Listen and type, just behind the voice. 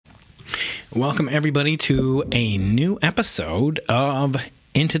Welcome, everybody, to a new episode of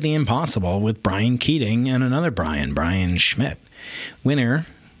Into the Impossible with Brian Keating and another Brian Schmidt, winner,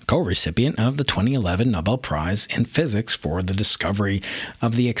 co-recipient of the 2011 Nobel Prize in Physics for the discovery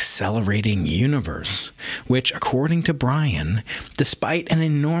of the accelerating universe, which, according to Brian, despite an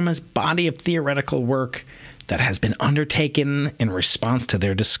enormous body of theoretical work that has been undertaken in response to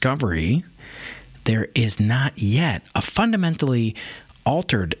their discovery, there is not yet a fundamentally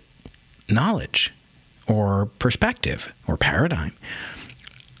altered knowledge or perspective or paradigm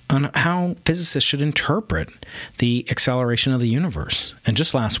on how physicists should interpret the acceleration of the universe. And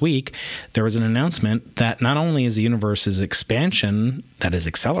just last week, there was an announcement that not only is the universe's expansion that is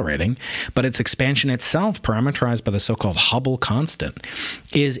accelerating, but its expansion itself, parameterized by the so-called Hubble constant,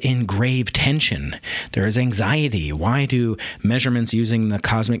 is in grave tension. There is anxiety. Why do measurements using the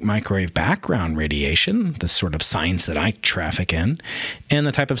cosmic microwave background radiation, the sort of science that I traffic in, and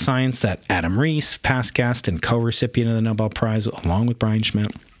the type of science that Adam Riess, past guest and co-recipient of the Nobel Prize, along with Brian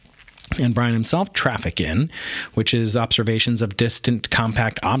Schmidt, and Brian himself traffic in, which is observations of distant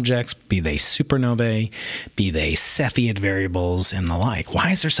compact objects, be they supernovae, be they Cepheid variables, and the like.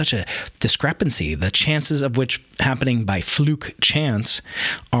 Why is there such a discrepancy? The chances of which happening by fluke chance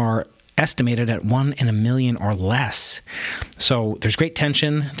are estimated at 1 in a million or less. So there's great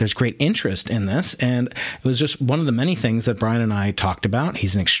tension, there's great interest in this, and it was just one of the many things that Brian and I talked about.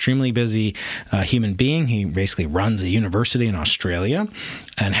 He's an extremely busy human being. He basically runs a university in Australia,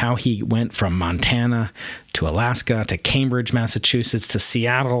 and how he went from Montana to Alaska to Cambridge, Massachusetts to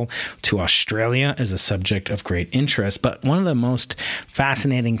Seattle to Australia is a subject of great interest. But one of the most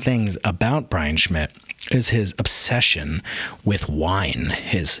fascinating things about Brian Schmidt is his obsession with wine.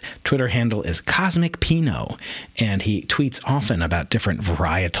 His Twitter handle is Cosmic Pinot, and he tweets often about different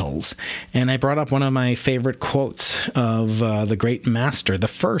varietals. And I brought up one of my favorite quotes of the great master, the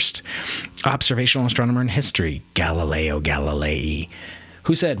first observational astronomer in history, Galileo Galilei,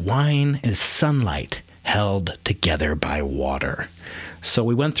 who said, "Wine is sunlight held together by water." So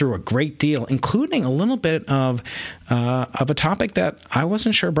we went through a great deal, including a little bit of a topic that I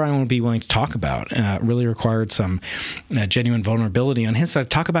wasn't sure Brian would be willing to talk about. Really required some genuine vulnerability on his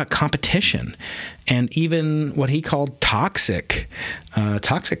side. Talk about competition and even what he called toxic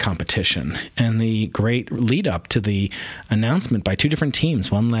competition, and the great lead up to the announcement by two different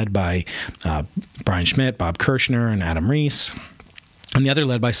teams, one led by Brian Schmidt, Bob Kirshner, and Adam Riess, and the other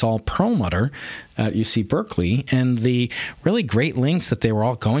led by Saul Perlmutter at UC Berkeley, and the really great links that they were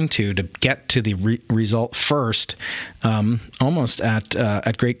all going to get to the result first, almost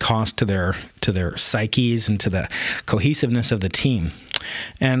at great cost to their psyches and to the cohesiveness of the team.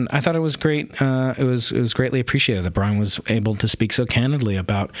 And I thought it was great. It was greatly appreciated that Brian was able to speak so candidly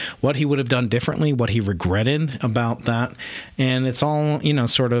about what he would have done differently, what he regretted about that. And it's all,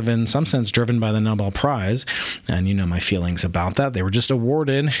 sort of in some sense driven by the Nobel Prize. And my feelings about that. They were just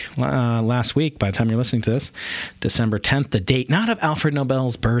awarded last week, by the time you're listening to this, December 10th, the date not of Alfred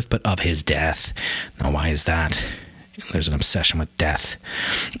Nobel's birth, but of his death. Now, why is that? There's an obsession with death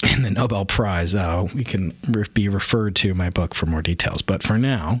in the Nobel Prize. We can be referred to my book for more details. But for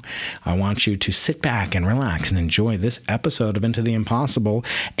now, I want you to sit back and relax and enjoy this episode of Into the Impossible.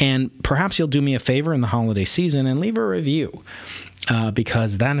 And perhaps you'll do me a favor in the holiday season and leave a review,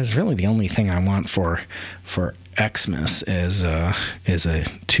 because that is really the only thing I want for Xmas is a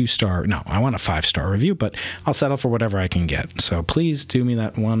 2-star. No, I want a 5-star review, but I'll settle for whatever I can get. So please do me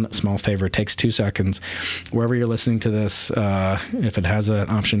that one small favor. It takes 2 seconds. Wherever you're listening to this, if it has an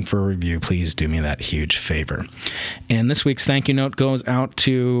option for a review, please do me that huge favor. And this week's thank you note goes out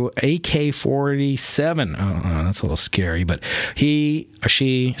to AK47. Oh, that's a little scary, but he or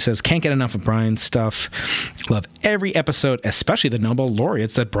she says, "Can't get enough of Brian's stuff. Love every episode, especially the Nobel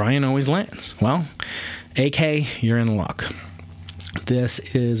laureates that Brian always lands." Well, AK, you're in luck. This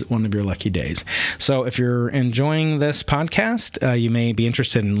is one of your lucky days. So if you're enjoying this podcast, you may be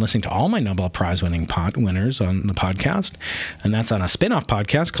interested in listening to all my Nobel Prize winning winners on the podcast. And that's on a spin-off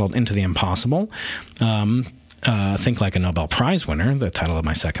podcast called Into the Impossible. Think Like a Nobel Prize Winner, the title of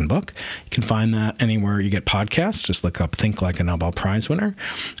my second book. You can find that anywhere you get podcasts. Just look up Think Like a Nobel Prize Winner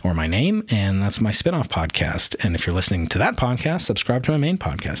or my name, and that's my spin-off podcast. And if you're listening to that podcast, subscribe to my main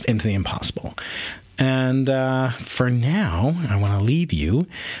podcast, Into the Impossible. And for now, I want to leave you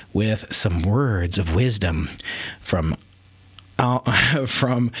with some words of wisdom from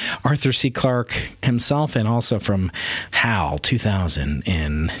Arthur C. Clarke himself, and also from HAL 2000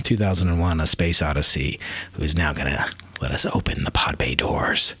 in 2001, A Space Odyssey, who is now going to let us open the pod bay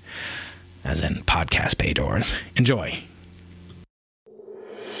doors, as in podcast bay doors. Enjoy.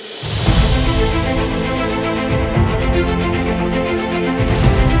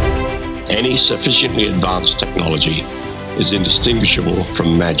 Any sufficiently advanced technology is indistinguishable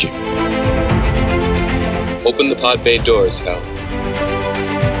from magic. Open the pod bay doors, Hal.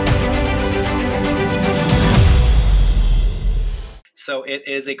 So it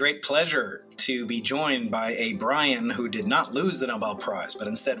is a great pleasure to be joined by a Brian who did not lose the Nobel Prize, but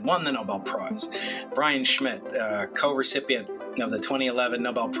instead won the Nobel Prize. Brian Schmidt, co-recipient of the 2011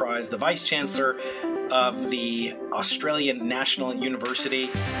 Nobel Prize, the Vice Chancellor of the Australian National University.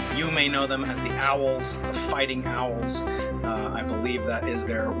 You may know them as the Owls, the Fighting Owls. I believe that is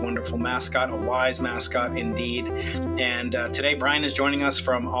their wonderful mascot, a wise mascot indeed. And today Brian is joining us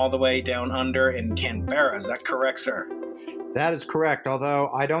from all the way down under in Canberra. Is that correct, sir? That is correct, although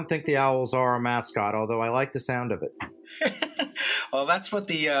I don't think the Owls are a mascot, although I like the sound of it. Well, that's what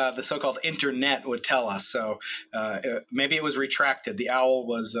the so-called internet would tell us. So maybe it was retracted. The owl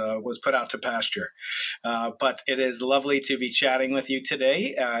was put out to pasture. But it is lovely to be chatting with you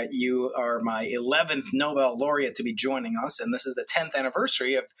today. You are my 11th Nobel laureate to be joining us, and this is the 10th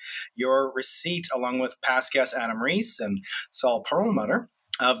anniversary of your receipt, along with past guests Adam Rees and Saul Perlmutter,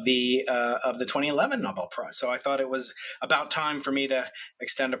 of the 2011 Nobel Prize. So I thought it was about time for me to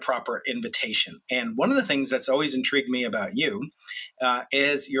extend a proper invitation. And one of the things that's always intrigued me about you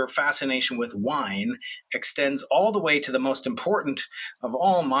is your fascination with wine extends all the way to the most important of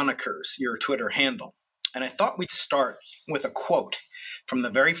all monikers, your Twitter handle. And I thought we'd start with a quote from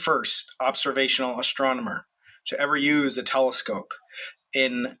the very first observational astronomer to ever use a telescope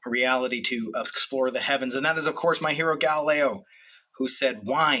in reality to explore the heavens. And that is, of course, my hero Galileo, who said,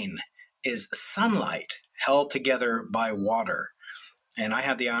 "Wine is sunlight held together by water." And I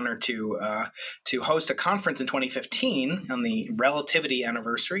had the honor to host a conference in 2015 on the relativity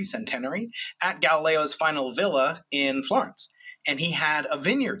anniversary centenary at Galileo's final villa in Florence. And he had a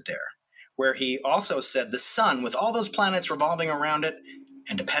vineyard there where he also said the sun, with all those planets revolving around it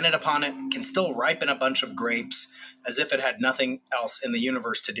and dependent upon it, can still ripen a bunch of grapes as if it had nothing else in the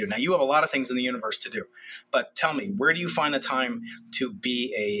universe to do. Now, you have a lot of things in the universe to do, but tell me, where do you find the time to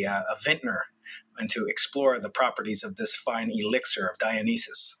be a vintner and to explore the properties of this fine elixir of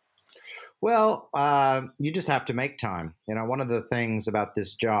Dionysus? Well, you just have to make time. One of the things about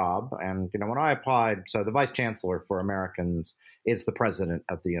this job, and, when I applied, so the Vice Chancellor for Americans is the president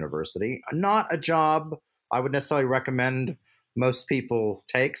of the university. Not a job I would necessarily recommend most people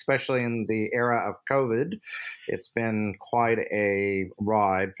take, especially in the era of COVID. It's been quite a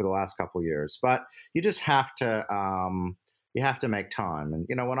ride for the last couple of years, but you just have to make time.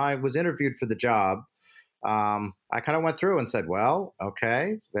 And, when I was interviewed for the job, I kind of went through and said, well,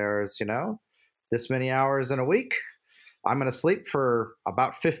 okay, there's, this many hours in a week. I'm going to sleep for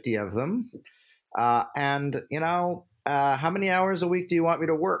about 50 of them. How many hours a week do you want me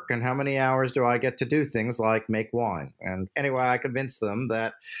to work? And how many hours do I get to do things like make wine? And anyway, I convinced them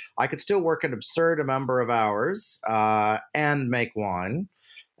that I could still work an absurd number of hours and make wine.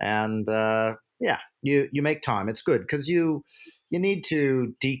 And you make time. It's good because you need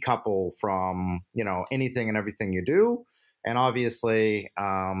to decouple from, anything and everything you do. And obviously,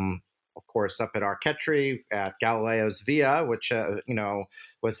 of course, up at Arcetri at Galileo's Villa, which,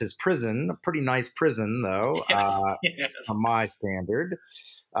 was his prison, a pretty nice prison, though, Yes. from my standard.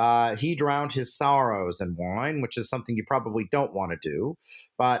 He drowned his sorrows in wine, which is something you probably don't want to do.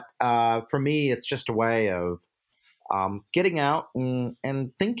 But for me, it's just a way of getting out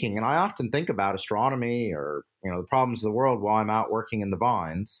and thinking. And I often think about astronomy or, the problems of the world while I'm out working in the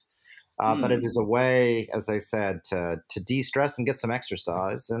vines. But it is a way, as I said, to de-stress and get some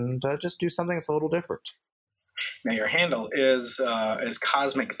exercise and just do something that's a little different. Now, your handle is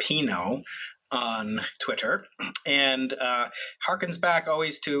Cosmic Pinot on Twitter, and harkens back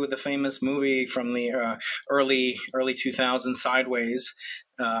always to the famous movie from the early 2000s, Sideways,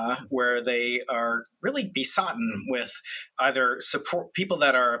 where they are really besotted with either support people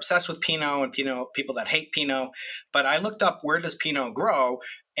that are obsessed with Pinot and people that hate Pinot. But I looked up, where does Pinot grow?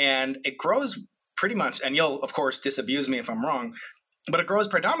 And it grows pretty much, and you'll, of course, disabuse me if I'm wrong, but it grows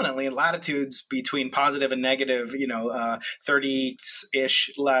predominantly in latitudes between positive and negative,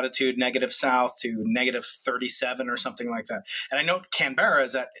 30-ish latitude, negative south to negative 37 or something like that. And I know Canberra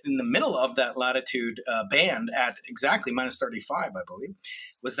is in the middle of that latitude band at exactly minus 35, I believe.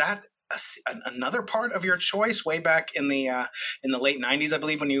 Was that another part of your choice way back in the late 90s, I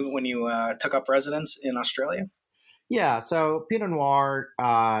believe, when you took up residence in Australia? Yeah, so Pinot Noir,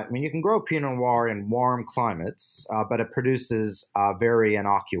 you can grow Pinot Noir in warm climates, but it produces very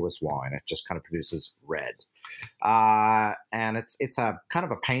innocuous wine. It just kind of produces red. And it's a kind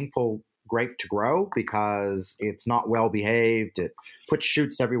of a painful grape to grow because it's not well behaved. It puts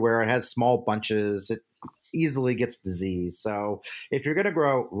shoots everywhere. It has small bunches. It easily gets disease. So if you're going to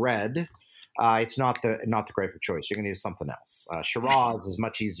grow red, it's not the grape of choice. You're going to use something else. Shiraz is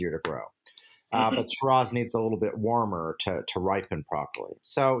much easier to grow. But Shiraz needs a little bit warmer to ripen properly.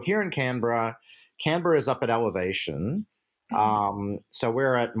 So here in Canberra is up at elevation. So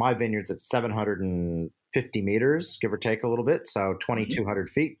we're at my vineyards at 750 meters, give or take a little bit. So 2,200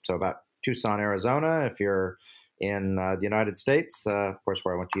 feet. So about Tucson, Arizona, if you're in the United States, of course,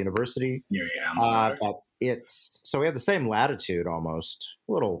 where I went to university. But so we have the same latitude almost,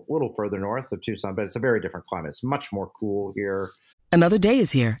 a little further north of Tucson, but it's a very different climate. It's much more cool here. Another day is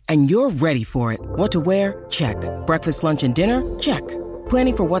here, and you're ready for it. What to wear? Check. Breakfast, lunch, and dinner? Check.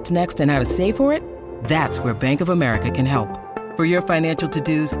 Planning for what's next and how to save for it? That's where Bank of America can help. For your financial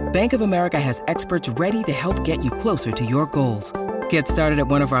to-dos, Bank of America has experts ready to help get you closer to your goals. Get started at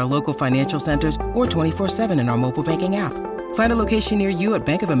one of our local financial centers or 24/7 in our mobile banking app. Find a location near you at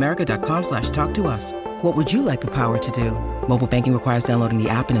bankofamerica.com/talktous. What would you like the power to do? Mobile banking requires downloading the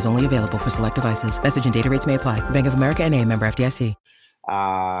app and is only available for select devices. Message and data rates may apply. Bank of America N.A., member FDIC.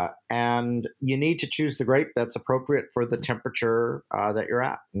 And you need to choose the grape that's appropriate for the temperature that you're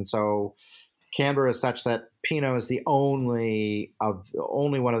at. And so Canberra is such that Pinot is the only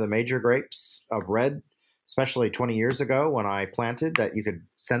one of the major grapes of red, especially 20 years ago when I planted, that you could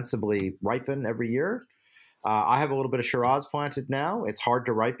sensibly ripen every year. I have a little bit of Shiraz planted now. It's hard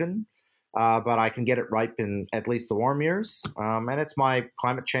to ripen, but I can get it ripe in at least the warm years. And it's my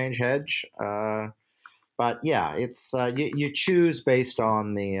climate change hedge. But yeah, it's you choose based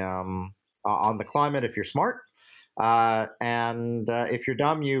on the climate if you're smart. And if you're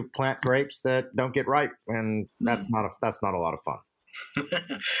dumb, you plant grapes that don't get ripe, and that's not a lot of fun.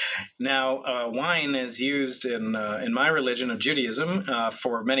 Now, wine is used in my religion of Judaism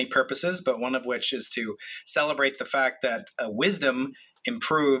for many purposes, but one of which is to celebrate the fact that wisdom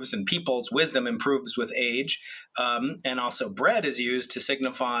improves and people's wisdom improves with age, and also bread is used to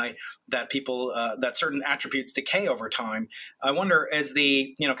signify that that certain attributes decay over time. I wonder, as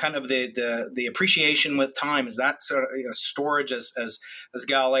the kind of the appreciation with time, is that sort of storage, as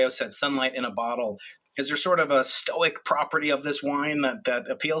Galileo said, sunlight in a bottle. Is there sort of a stoic property of this wine that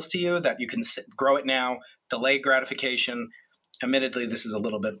appeals to you, that you can grow it now, delay gratification? Admittedly, this is a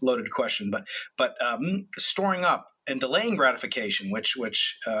little bit loaded question, but storing up and delaying gratification, which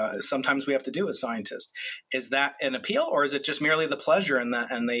sometimes we have to do as scientists, is that an appeal, or is it just merely the pleasure and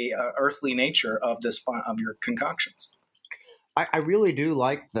the earthly nature of your concoctions? I really do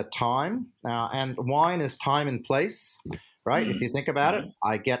like the time, and wine is time and place, right? If you think about it,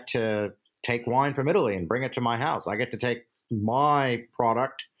 I get to take wine from Italy and bring it to my house. I get to take my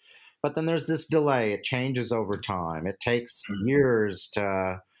product, but then there's this delay. It changes over time. It takes years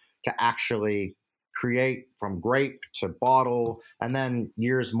to actually create from grape to bottle, and then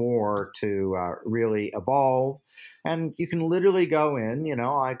years more to really evolve. And you can literally go in,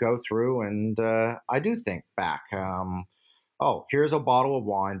 I go through and I do think back. Here's a bottle of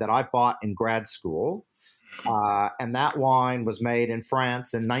wine that I bought in grad school. And that wine was made in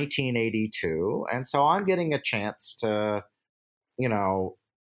France in 1982. And so I'm getting a chance to,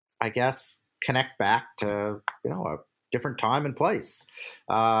 I guess, connect back to, a different time and place.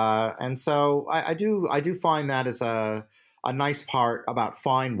 And so I do find that as a nice part about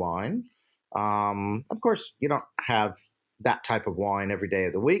fine wine. Of course, you don't have that type of wine every day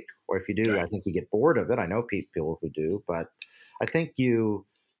of the week, or if you do, I think you get bored of it. I know people who do, but I think you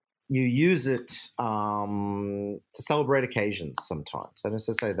use it to celebrate occasions sometimes. And it's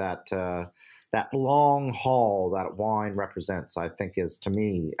to say that that long haul that wine represents, I think, is, to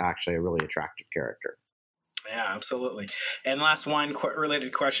me, actually a really attractive character. Yeah, absolutely. And last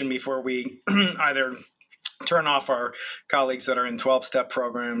wine-related question before we either turn off our colleagues that are in 12-step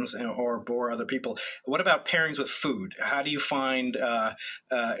programs or bore other people. What about pairings with food? How do you find,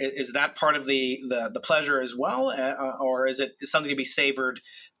 is that part of the pleasure as well? Or is it something to be savored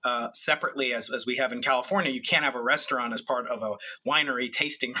separately, as we have in California? You can't have a restaurant as part of a winery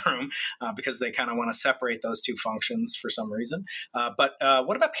tasting room because they kind of want to separate those two functions for some reason. But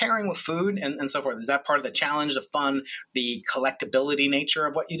what about pairing with food and so forth? Is that part of the challenge, the fun, the collectability nature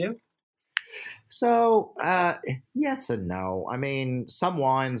of what you do? So, yes and no. I mean, some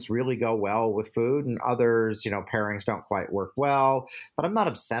wines really go well with food, and others, pairings don't quite work well, but I'm not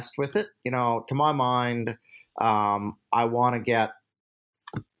obsessed with it. To my mind, I want to get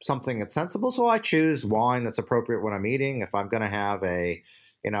something that's sensible. So I choose wine that's appropriate when I'm eating. If I'm going to have a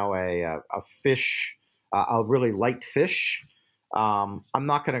fish, a really light fish, I'm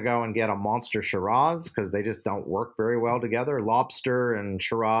not going to go and get a monster Shiraz because they just don't work very well together. Lobster and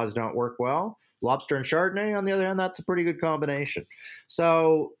Shiraz don't work well. Lobster and Chardonnay, on the other hand, that's a pretty good combination.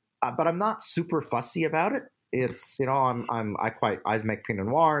 So, but I'm not super fussy about it. It's, I make Pinot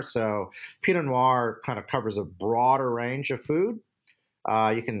Noir, so Pinot Noir kind of covers a broader range of food.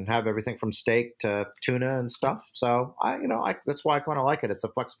 You can have everything from steak to tuna and stuff. So that's why I kind of like it. It's a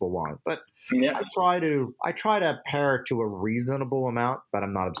flexible wine, but Yeah. I try to pair it to a reasonable amount, but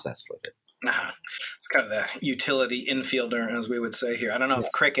I'm not obsessed with it. It's kind of the utility infielder, as we would say here. I don't know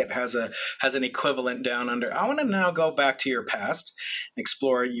if cricket has an equivalent down under. I want to now go back to your past,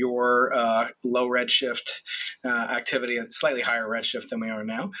 explore your low redshift activity, at slightly higher redshift than we are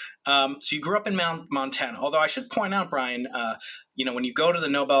now. So you grew up in Montana. Although I should point out, Brian, when you go to the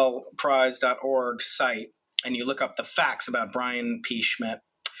NobelPrize.org site and you look up the facts about Brian P. Schmidt,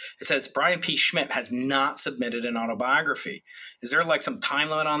 it says Brian P. Schmidt has not submitted an autobiography. Is there like some time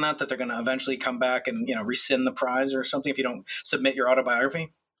limit on that they're going to eventually come back and rescind the prize or something if you don't submit your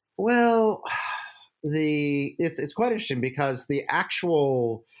autobiography? Well, it's quite interesting because the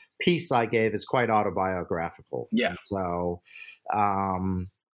actual piece I gave is quite autobiographical. Yeah. So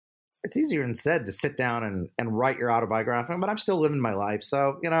it's easier than said to sit down and write your autobiography, but I'm still living my life.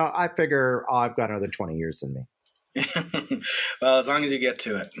 So, I figure I've got another 20 years in me. Well, as long as you get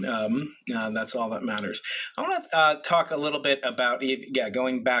to it, that's all that matters. I want to talk a little bit about,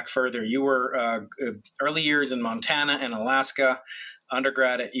 going back further. You were early years in Montana and Alaska,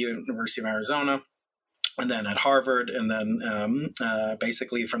 undergrad at University of Arizona, and then at Harvard, and then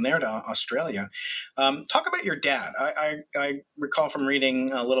basically from there to Australia. Talk about your dad. I recall from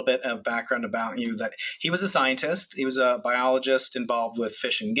reading a little bit of background about you that he was a scientist. He was a biologist involved with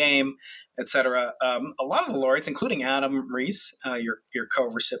fish and game, etc. A lot of the laureates, including Adam Rees, your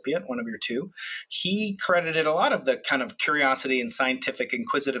co-recipient, one of your two, he credited a lot of the kind of curiosity and scientific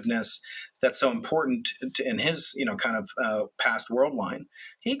inquisitiveness that's so important in his, past world line.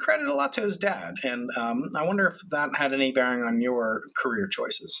 He credited a lot to his dad, and I wonder if that had any bearing on your career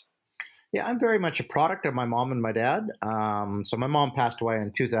choices. Yeah, I'm very much a product of my mom and my dad. So my mom passed away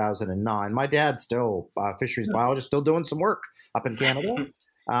in 2009. My dad's still a fisheries biologist, still doing some work up in Canada.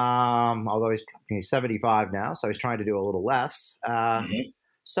 Although he's 75 now, so he's trying to do a little less.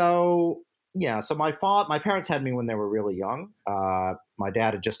 So my parents had me when they were really young. My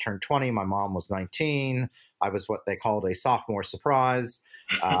dad had just turned 20. My mom was 19. I was what they called a sophomore surprise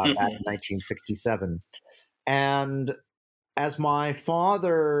back in 1967. And as my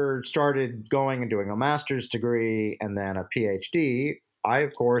father started going and doing a master's degree and then a PhD, I,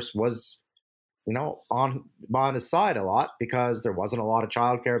 of course, was on his side a lot because there wasn't a lot of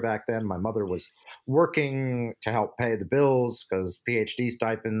childcare back then. My mother was working to help pay the bills because PhD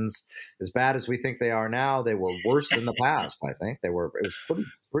stipends, as bad as we think they are now, they were worse in the past. I think it was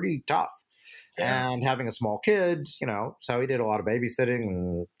pretty tough. Yeah. And having a small kid, so he did a lot of babysitting.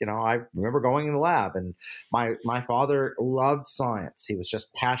 And, I remember going in the lab, and my father loved science. He was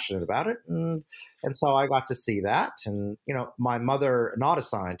just passionate about it. And so I got to see that. And, my mother, not a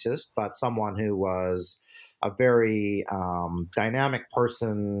scientist, but someone who was a very dynamic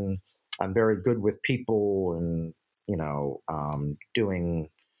person and very good with people and, doing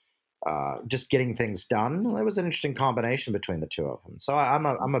just getting things done. It was an interesting combination between the two of them. So I'm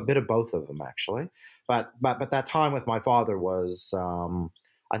a bit of both of them, actually. But that time with my father was,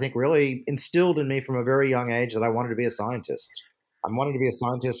 I think, really instilled in me from a very young age that I wanted to be a scientist. I wanted to be a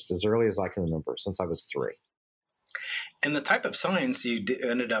scientist as early as I can remember, since I was 3. And the type of science you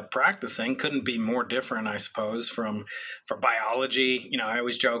ended up practicing couldn't be more different, I suppose, for biology. I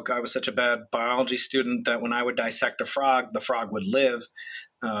always joke I was such a bad biology student that when I would dissect a frog, the frog would live.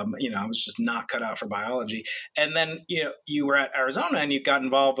 I was just not cut out for biology. And then, you were at Arizona and you got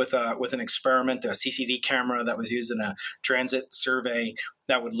involved with an experiment, a CCD camera that was used in a transit survey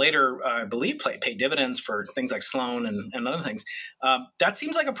that would later, I believe, pay dividends for things like Sloan and other things. That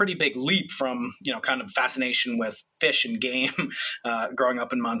seems like a pretty big leap from, kind of fascination with fish and game growing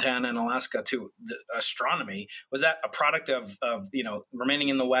up in Montana and Alaska to the astronomy. Was that a product of remaining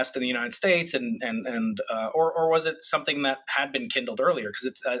in the West in the United States or was it something that had been kindled earlier? Because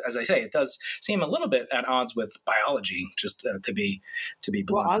as I say, it does seem a little bit at odds with biology, just to be blunt.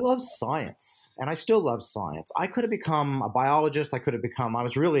 Well, I love science, and I still love science. I could have become a biologist. I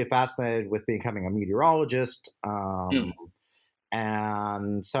was really fascinated with becoming a meteorologist.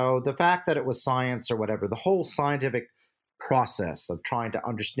 And so the fact that it was science or whatever, the whole scientific process of trying to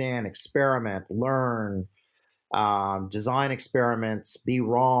understand, experiment, learn, design experiments, be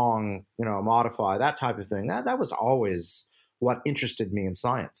wrong, modify, that type of thing, that was always what interested me in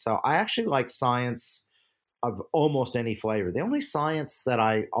science. So I actually like science of almost any flavor. The only science that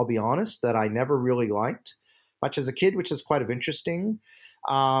I'll be honest, that I never really liked much as a kid, which is quite interesting,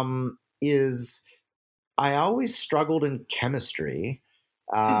 is I always struggled in chemistry.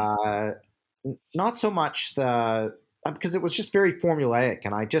 not so much the because it was just very formulaic,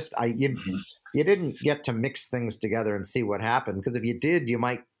 and you didn't get to mix things together and see what happened, because if you did, you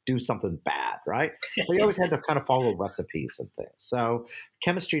might do something bad, right? So you always had to kind of follow recipes and things. So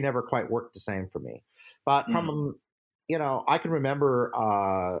chemistry never quite worked the same for me. But from I can remember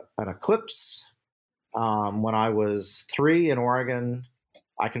an eclipse when I was 3 in Oregon.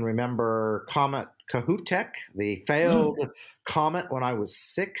 I can remember Comet Kohoutek, the failed comet, when I was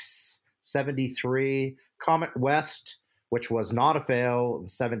 6. 73, Comet West, which was not a fail, in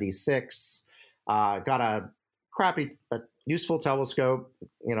 76. Got a crappy but useful telescope,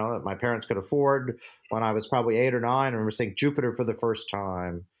 that my parents could afford when I was probably 8 or 9. I remember seeing Jupiter for the first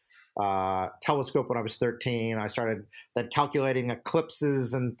time. Telescope when I was 13. I started then calculating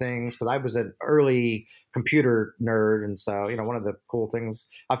eclipses and things, because I was an early computer nerd. And so, one of the cool things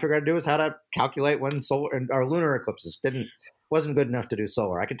I figured I'd do is how to calculate when solar or lunar eclipses wasn't good enough to do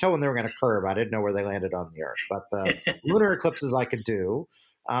solar. I could tell when they were going to curve. I didn't know where they landed on the Earth, but the lunar eclipses I could do.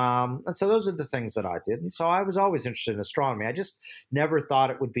 And so those are the things that I did. And so I was always interested in astronomy. I just never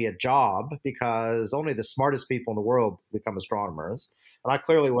thought it would be a job, because only the smartest people in the world become astronomers. And I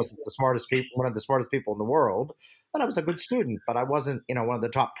clearly wasn't one of the smartest people in the world. But I was a good student, but I wasn't, one of the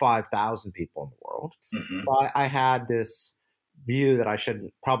top 5,000 people in the world. Mm-hmm. So I had this view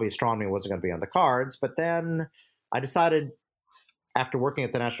that probably astronomy wasn't going to be on the cards. But then I decided, after working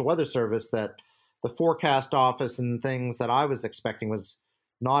at the National Weather Service, that the forecast office and things that I was expecting was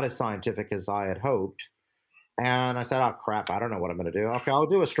not as scientific as I had hoped. And I said, oh, crap, I don't know what I'm going to do. Okay, I'll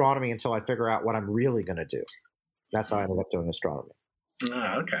do astronomy until I figure out what I'm really going to do. That's how I ended up doing astronomy.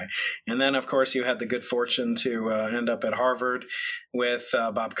 Okay. And then, of course, you had the good fortune to end up at Harvard with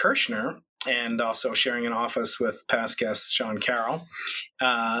Bob Kirshner, and also sharing an office with past guest Sean Carroll.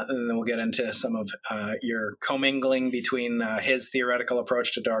 And then we'll get into some of your commingling between his theoretical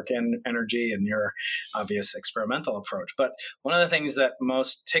approach to dark energy and your obvious experimental approach. But one of the things that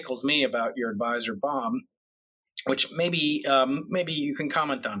most tickles me about your advisor, Bob, which maybe you can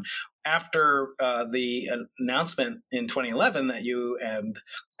comment on, after the announcement in 2011 that you and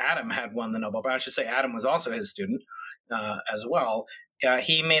Adam had won the Nobel Prize, I should say Adam was also his student as well,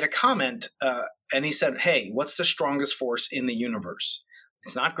 he made a comment and he said, hey, what's the strongest force in the universe?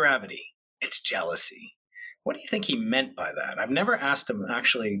 It's not gravity, it's jealousy. What do you think he meant by that? I've never asked him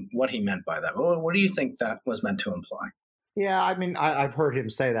actually what he meant by that. What do you think that was meant to imply? Yeah, I mean, I've heard him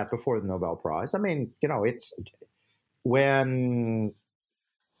say that before the Nobel Prize. I mean, it's when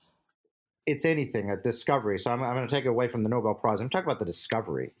it's anything, a discovery. So I'm going to take it away from the Nobel Prize. I'm talking about the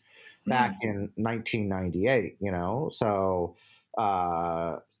discovery back in 1998, So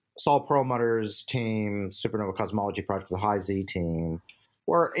Saul Perlmutter's team, Supernova Cosmology Project, the High Z team,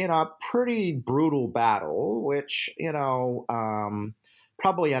 were in a pretty brutal battle, which,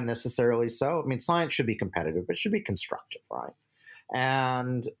 probably unnecessarily so. I mean, science should be competitive, but it should be constructive, right?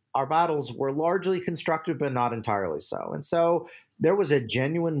 And our battles were largely constructive, but not entirely so. And so there was a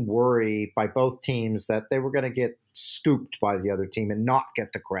genuine worry by both teams that they were going to get scooped by the other team and not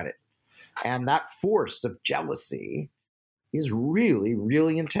get the credit. And that force of jealousy is really,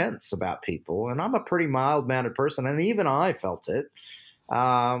 really intense about people. And I'm a pretty mild-mannered person, and even I felt it.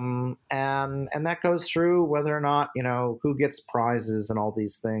 And that goes through whether or not, who gets prizes and all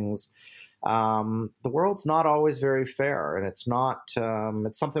these things. The world's not always very fair, and it's not.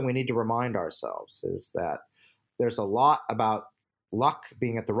 It's something we need to remind ourselves, is that there's a lot about luck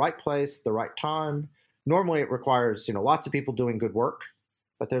being at the right place, at the right time. Normally, it requires lots of people doing good work,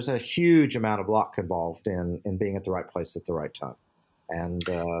 but there's a huge amount of luck involved in being at the right place at the right time,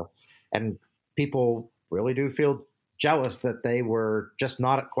 and people really do feel jealous that they were just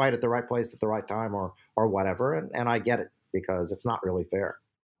not quite at the right place at the right time, or whatever, and I get it, because it's not really fair.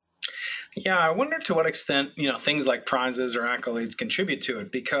 Yeah, I wonder to what extent, things like prizes or accolades contribute to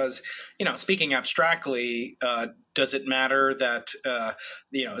it, because, speaking abstractly, does it matter that,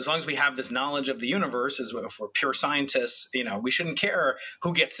 as long as we have this knowledge of the universe, if we're pure scientists, we shouldn't care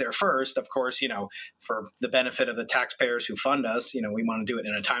who gets there first. Of course, for the benefit of the taxpayers who fund us, we want to do it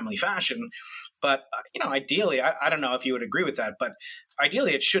in a timely fashion. But, ideally, I don't know if you would agree with that, but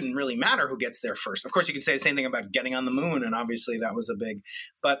ideally it shouldn't really matter who gets there first. Of course, you could say the same thing about getting on the moon, and obviously that was a big,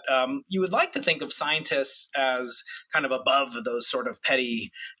 but you would like to think of scientists as kind of above those sort of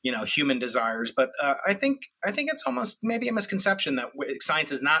petty, human desires. But I think it's almost maybe a misconception that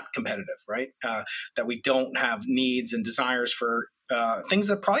science is not competitive, right? That we don't have needs and desires for things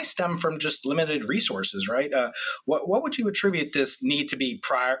that probably stem from just limited resources, right? What would you attribute this need to be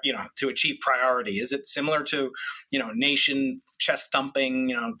to achieve priority? Is it similar to, nation chest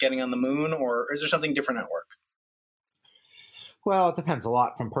thumping, getting on the moon, or is there something different at work? Well, it depends a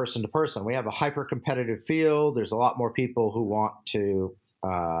lot from person to person. We have a hyper competitive field. There's a lot more people who want to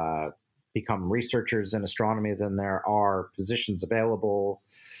become researchers in astronomy than there are positions available.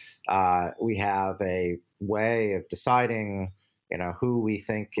 We have a way of deciding, who we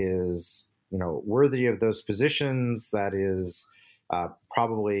think is, worthy of those positions. That is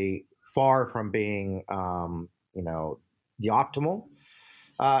probably far from being, the optimal.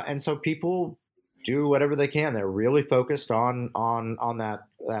 And so people do whatever they can. They're really focused on that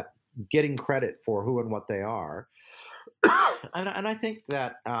getting credit for who and what they are. And I think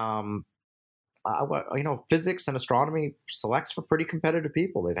that physics and astronomy selects for pretty competitive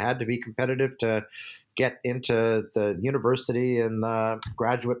people. They've had to be competitive to get into the university and the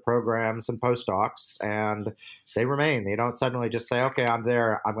graduate programs and postdocs, and they remain. They don't suddenly just say, "Okay, I'm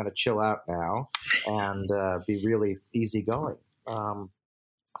there. I'm going to chill out now," and be really easygoing.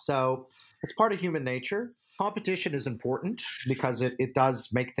 So it's part of human nature. Competition is important because it does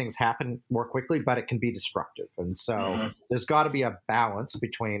make things happen more quickly, but it can be destructive. And so there's got to be a balance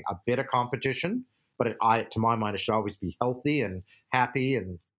between a bit of competition, but to my mind, it should always be healthy and happy.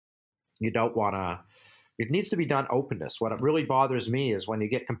 And you don't want to, it needs to be done openness. What really bothers me is when you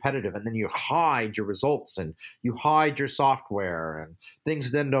get competitive and then you hide your results and you hide your software and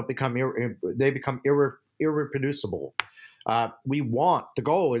things then don't become, they become irreproducible. The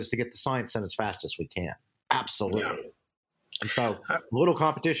goal is to get the science done as fast as we can. Absolutely. Yeah. And so a little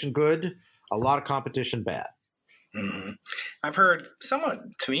competition, good. A lot of competition, bad. Mm-hmm. I've heard somewhat,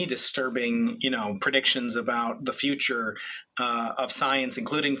 to me, disturbing, predictions about the future of science,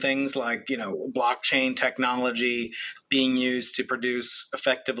 including things like, blockchain technology being used to produce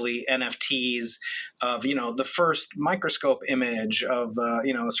effectively NFTs of, the first microscope image of,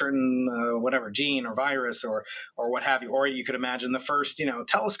 a certain whatever gene or virus or what have you. Or you could imagine the first,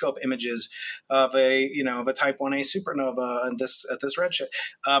 telescope images of of a type 1A supernova at this redshift.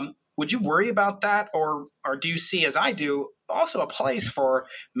 Would you worry about that, or do you see, as I do, also a place for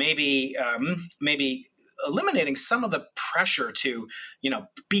maybe eliminating some of the pressure to,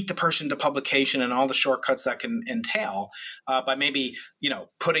 beat the person to publication and all the shortcuts that can entail by maybe,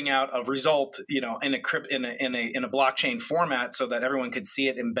 putting out a result, in a blockchain format so that everyone could see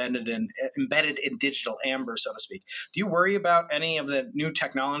it embedded in digital amber, so to speak. Do you worry about any of the new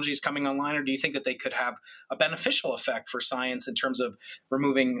technologies coming online, or do you think that they could have a beneficial effect for science in terms of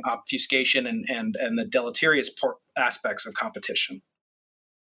removing obfuscation and the deleterious aspects of competition?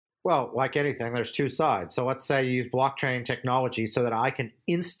 Well, like anything, there's two sides. So let's say you use blockchain technology so that I can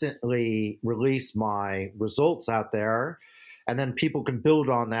instantly release my results out there, and then people can build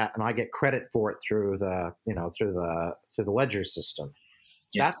on that, and I get credit for it through the ledger system.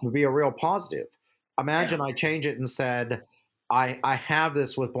 Yeah. That would be a real positive. Imagine I change it and said, I have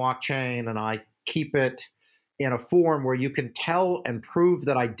this with blockchain, and I keep it in a form where you can tell and prove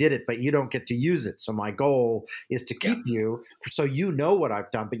that I did it, but you don't get to use it. So my goal is to keep you, so you know what I've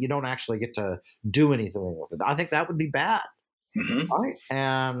done, but you don't actually get to do anything with it. I think that would be bad. Mm-hmm. Right?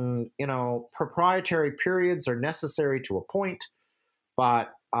 And, proprietary periods are necessary to a point,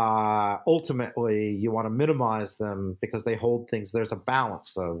 but ultimately you want to minimize them because they hold things. There's a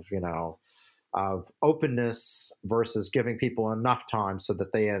balance of openness versus giving people enough time so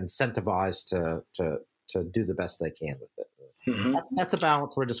that they are incentivized to do the best they can with it. Mm-hmm. That's a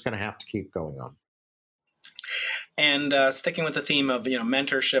balance we're just going to have to keep going on. And sticking with the theme of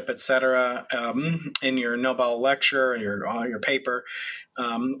mentorship, et cetera, in your Nobel lecture, your paper,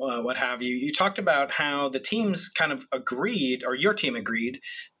 what have you, you talked about how the teams kind of agreed, or your team agreed,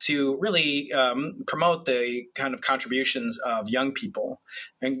 to really promote the kind of contributions of young people,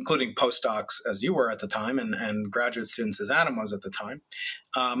 including postdocs as you were at the time, and graduate students as Adam was at the time,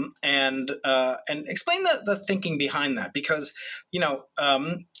 and explain the thinking behind that, because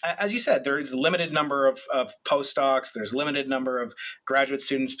as you said, there is a limited number of postdocs, there's a limited number of graduate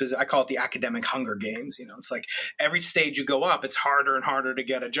students. I call it the academic Hunger Games. It's like every stage you go up, it's harder and harder to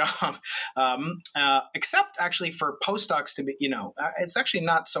get a job, except actually for postdocs to be, it's actually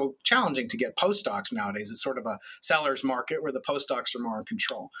not so challenging to get postdocs nowadays. It's sort of a seller's market where the postdocs are more in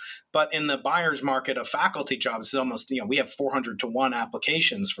control. But in the buyer's market of faculty jobs, it's almost, we have 400-to-1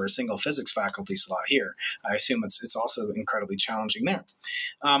 applications for a single physics faculty slot here. I assume it's also incredibly challenging there.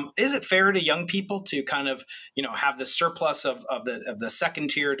 Is it fair to young people to kind of, have the surplus of the second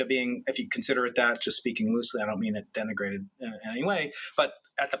tier to being, if you consider it that, just speaking loosely, I don't mean it denigrated in any way, but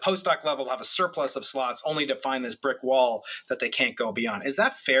at the postdoc level have a surplus of slots only to find this brick wall that they can't go beyond? Is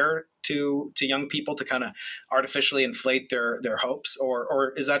that fair to young people to kind of artificially inflate their hopes,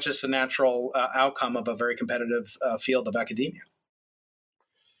 or is that just a natural outcome of a very competitive field of academia?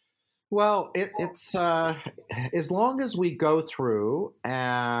 Well, it's as long as we go through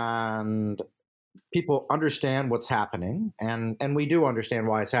and people understand what's happening, and we do understand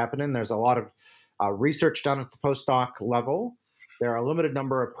why it's happening. There's a lot of research done at the postdoc level. There are a limited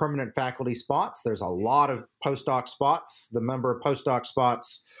number of permanent faculty spots. There's a lot of postdoc spots. The number of postdoc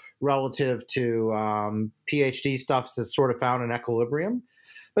spots relative to PhD stuff is sort of found in equilibrium.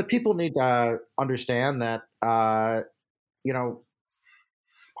 But people need to understand that,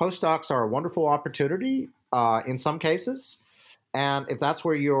 postdocs are a wonderful opportunity in some cases. And if that's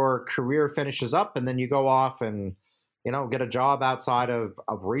where your career finishes up and then you go off and, get a job outside of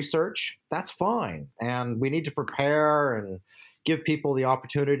research, that's fine. And we need to prepare and give people the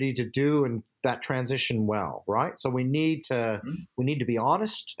opportunity to do and that transition well, right? So we need to be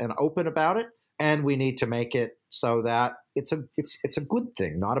honest and open about it, and we need to make it so that it's a good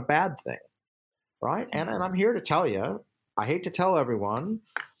thing, not a bad thing, right? And I'm here to tell you, I hate to tell everyone,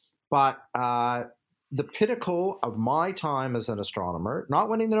 but the pinnacle of my time as an astronomer, not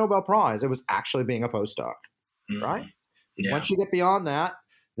winning the Nobel Prize, it was actually being a postdoc, right? Yeah. Once you get beyond that,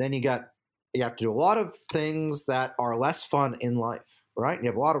 then you have to do a lot of things that are less fun in life, right? You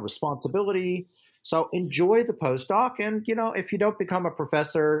have a lot of responsibility. So enjoy the postdoc. And, if you don't become a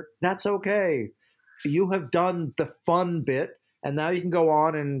professor, that's okay. You have done the fun bit, and now you can go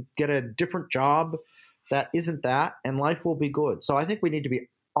on and get a different job that isn't that, and life will be good. So I think we need to be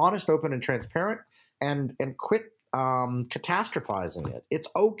honest, open, and transparent, and quit catastrophizing it. It's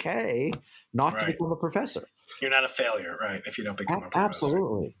okay not to become a professor. You're not a failure, right? If you don't become a professor.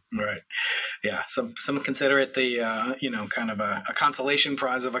 Absolutely. Right. Yeah. Some consider it the, kind of a consolation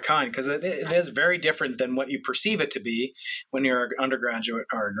prize of a kind, because it is very different than what you perceive it to be when you're an undergraduate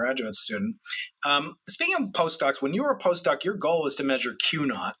or a graduate student. Speaking of postdocs, when you were a postdoc, your goal was to measure Q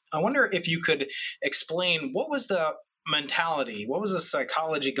naught. I wonder if you could explain what was the mentality, what was the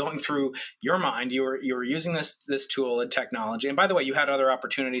psychology going through your mind? You were using this tool and technology, and by the way, you had other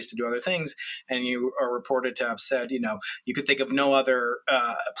opportunities to do other things, and you are reported to have said, you could think of no other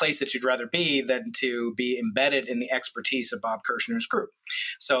place that you'd rather be than to be embedded in the expertise of Bob Kirshner's group.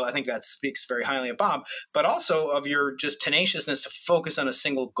 So I think that speaks very highly of Bob, but also of your just tenaciousness to focus on a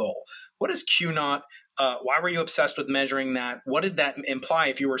single goal. What is Q naught? Why were you obsessed with measuring that? What did that imply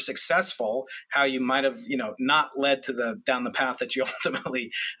if you were successful? How you might have, not led to down the path that you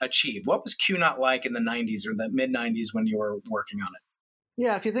ultimately achieved? What was Q naught like in the 90s or the mid 90s when you were working on it?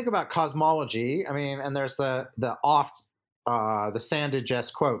 Yeah, if you think about cosmology, and there's the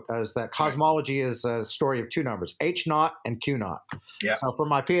Sandage quote is that cosmology is a story of two numbers, H naught and Q naught. Yeah. So for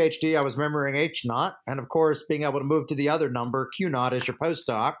my PhD, I was remembering H naught, and of course, being able to move to the other number, Q naught, as your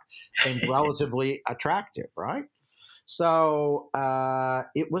postdoc, seems relatively attractive, right? So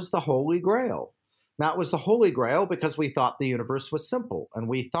it was the Holy Grail. Now, it was the Holy Grail because we thought the universe was simple, and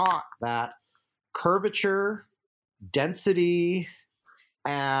we thought that curvature, density,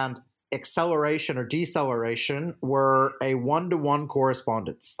 and acceleration or deceleration were a one-to-one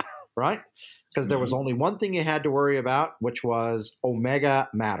correspondence, right? Because there was only one thing you had to worry about, which was omega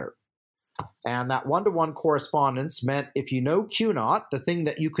matter. And that one-to-one correspondence meant if you know Q naught, the thing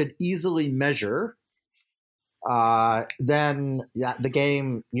that you could easily measure, then the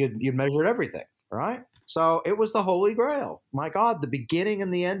game, you'd measured everything, right? So it was the Holy Grail. My God, the beginning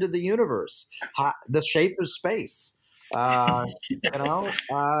and the end of the universe, the shape of space,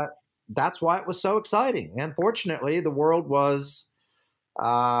 that's why it was so exciting. And fortunately, the world was,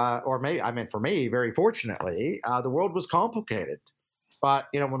 for me, very fortunately, the world was complicated. But,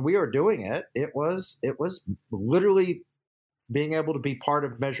 when we were doing it, it was literally being able to be part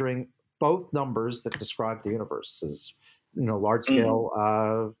of measuring both numbers that describe the universe as, large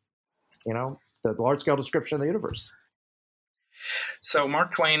scale, the large scale description of the universe. So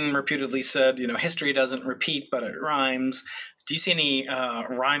Mark Twain reputedly said, history doesn't repeat, but it rhymes. Do you see any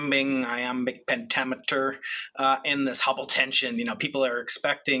rhyming iambic pentameter in this Hubble tension? People are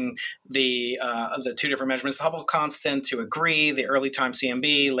expecting the two different measurements, the Hubble constant, to agree. The early time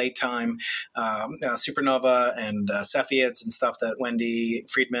CMB, late time supernova, and Cepheids and stuff that Wendy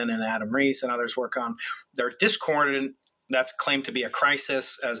Friedman and Adam Rees and others work on. They're discordant. That's claimed to be a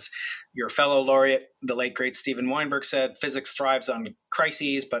crisis. As your fellow laureate, the late, great Steven Weinberg said, physics thrives on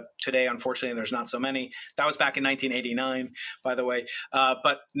crises, but today, unfortunately, there's not so many. That was back in 1989, by the way.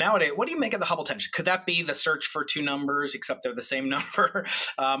 But nowadays, what do you make of the Hubble tension? Could that be the search for two numbers, except they're the same number?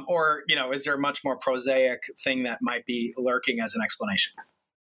 Or, is there a much more prosaic thing that might be lurking as an explanation?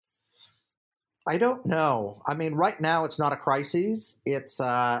 I don't know. Right now, it's not a crisis. It's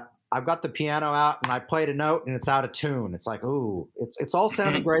I've got the piano out and I played a note and it's out of tune. It's like, ooh, it's all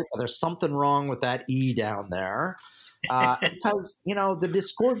sounding great, but there's something wrong with that E down there. Because, the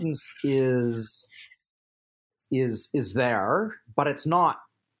discordance is there, but it's not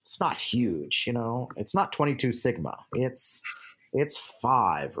huge, It's not 22 sigma. It's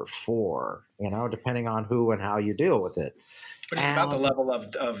 5 or 4, depending on who and how you deal with it. Which is about the level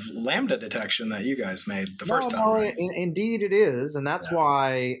of lambda detection that you guys made the first time, right? Indeed it is. And that's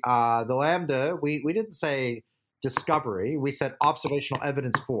why the lambda, we didn't say discovery, we said observational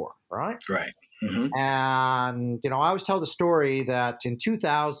evidence for, right? Right. Mm-hmm. And, I always tell the story that in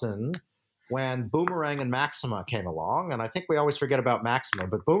 2000, when Boomerang and Maxima came along, and I think we always forget about Maxima,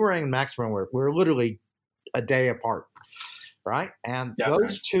 but Boomerang and Maxima were literally a day apart. Right? And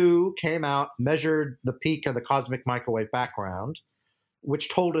those two came out, measured the peak of the cosmic microwave background, which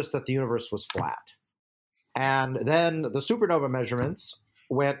told us that the universe was flat. And then the supernova measurements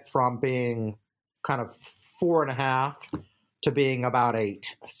went from being kind of 4.5 to being about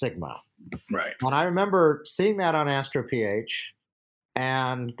 8 sigma. Right. And I remember seeing that on AstroPH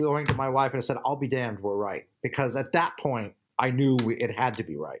and going to my wife and I said, I'll be damned, we're right. Because at that point, I knew it had to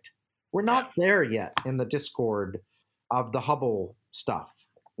be right. We're not there yet in the discord of the Hubble stuff.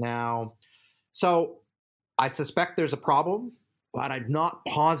 Now, so I suspect there's a problem, but I'm not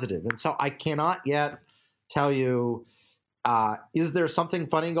positive. And so I cannot yet tell you, is there something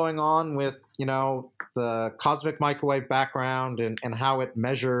funny going on with, the cosmic microwave background and how it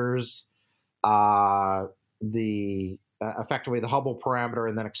measures effectively the Hubble parameter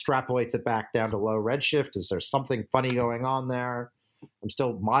and then extrapolates it back down to low redshift? Is there something funny going on there? I'm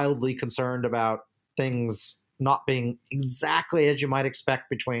still mildly concerned about things not being exactly as you might expect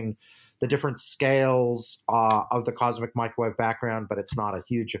between the different scales of the cosmic microwave background, but it's not a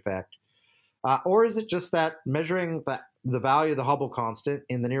huge effect. Or is it just that measuring the value of the Hubble constant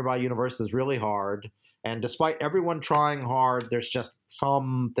in the nearby universe is really hard, and despite everyone trying hard, there's just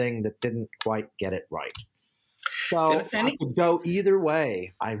something that didn't quite get it right? So I could go either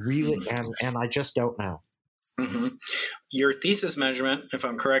way. I really and I just don't know. Mm-hmm. Your thesis measurement, if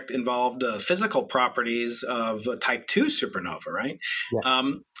I'm correct, involved physical properties of a type 2 supernova, right?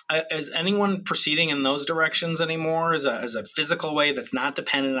 Yeah. Is anyone proceeding in those directions anymore as a physical way that's not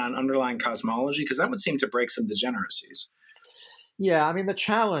dependent on underlying cosmology? Because that would seem to break some degeneracies. Yeah, I mean, the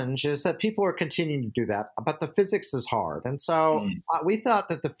challenge is that people are continuing to do that, but the physics is hard. And so we thought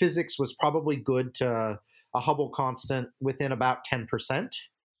that the physics was probably good to a Hubble constant within about 10%.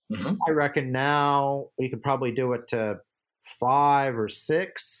 Mm-hmm. I reckon now we could probably do it to 5 or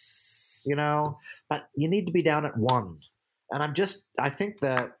 6, but you need to be down at 1. And I think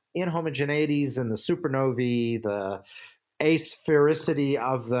that inhomogeneities and the supernovae, the asphericity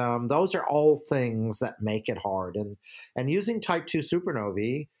of them, those are all things that make it hard. And using type 2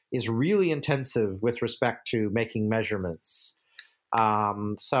 supernovae is really intensive with respect to making measurements.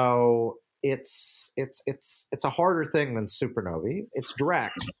 So it's a harder thing than supernovae. It's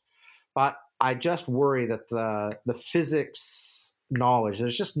direct. But I just worry that the physics knowledge,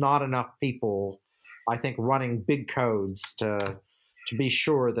 there's just not enough people, I think, running big codes to be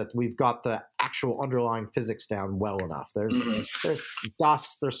sure that we've got the actual underlying physics down well enough. There's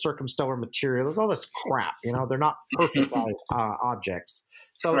dust, there's circumstellar material, there's all this crap. They're not perfect objects.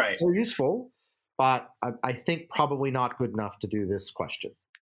 So They're useful, but I think probably not good enough to do this question.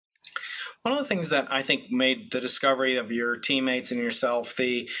 One of the things that I think made the discovery of your teammates and yourself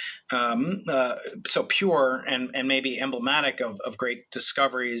so pure and maybe emblematic of great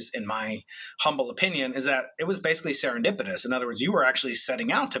discoveries, in my humble opinion, is that it was basically serendipitous. In other words, you were actually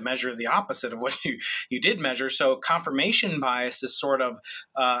setting out to measure the opposite of what you did measure. So confirmation bias is sort of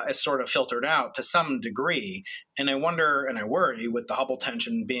filtered out to some degree. And I wonder and I worry, with the Hubble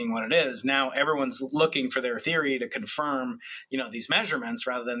tension being what it is, now everyone's looking for their theory to confirm, these measurements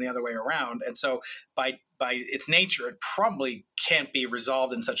rather than the other way around. And so by its nature, it probably can't be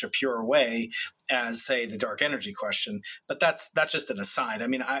resolved in such a pure way as, say, the dark energy question. But that's just an aside. I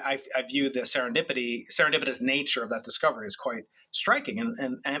mean, I view the serendipitous nature of that discovery as quite striking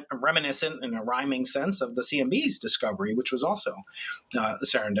and reminiscent in a rhyming sense of the CMB's discovery, which was also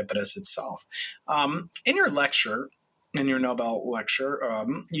serendipitous itself. In your lecture, in your Nobel lecture,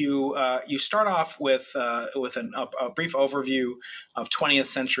 you start off with a brief overview of 20th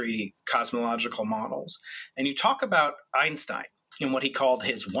century cosmological models, and you talk about Einstein and what he called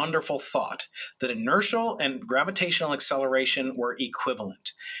his wonderful thought that inertial and gravitational acceleration were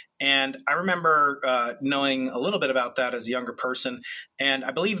equivalent. And I remember knowing a little bit about that as a younger person, and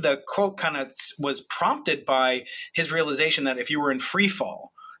I believe the quote kind of was prompted by his realization that if you were in free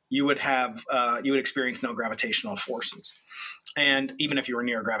fall, you would experience no gravitational forces. and even if you were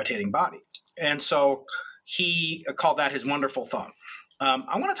near a gravitating body. And so he called that his wonderful thought.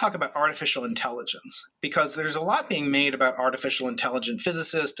 I want to talk about artificial intelligence, because there's a lot being made about artificial intelligent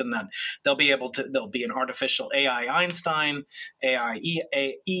physicists, and that there'll be an artificial AI Einstein, AI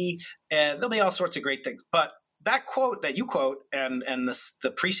EAE, and there'll be all sorts of great things. But that quote that you quote, and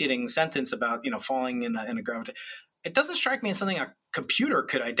the preceding sentence about falling in a gravity, it doesn't strike me as something a computer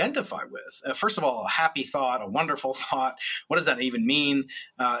could identify with. First of all, a happy thought, a wonderful thought. What does that even mean?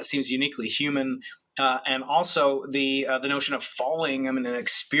 It seems uniquely human. And also the notion of falling, in an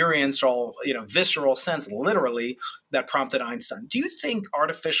experiential, visceral sense, literally, that prompted Einstein. Do you think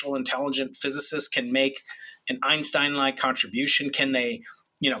artificial intelligent physicists can make an Einstein-like contribution? Can they,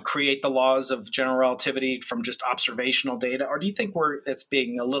 create the laws of general relativity from just observational data? Or do you think it's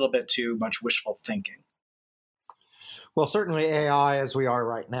being a little bit too much wishful thinking? Well, certainly AI, as we are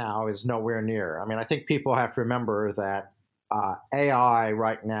right now, is nowhere near. I think people have to remember that AI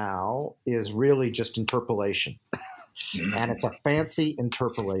right now is really just interpolation, and it's a fancy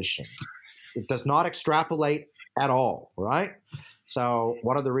interpolation. It does not extrapolate at all, right? So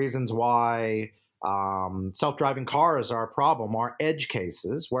one of the reasons why self-driving cars are a problem are edge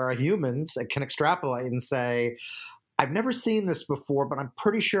cases where humans can extrapolate and say, I've never seen this before, but I'm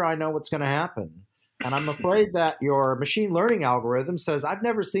pretty sure I know what's going to happen. And I'm afraid that your machine learning algorithm says, I've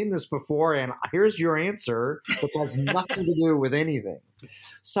never seen this before, and here's your answer, but has nothing to do with anything.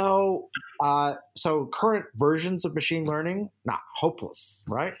 So current versions of machine learning, hopeless,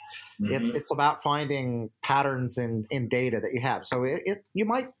 right? Mm-hmm. It's about finding patterns in data that you have. So you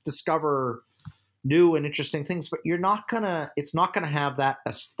might discover new and interesting things, but it's not gonna have that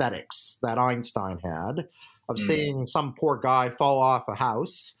aesthetics that Einstein had of seeing some poor guy fall off a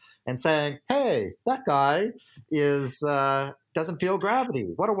house and saying, hey, that guy doesn't feel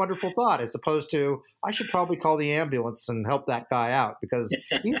gravity. What a wonderful thought, as opposed to, I should probably call the ambulance and help that guy out because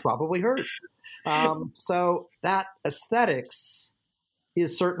he's probably hurt. So that aesthetics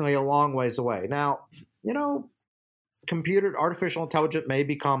is certainly a long ways away. Now, artificial intelligence may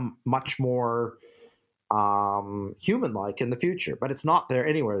become much more human-like in the future, but it's not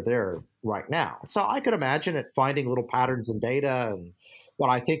anywhere there right now. So I could imagine it finding little patterns in data, and what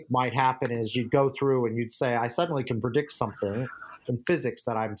I think might happen is you'd go through and you'd say, I suddenly can predict something in physics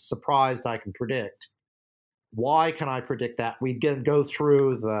that I'm surprised I can predict. Why can I predict that? We'd go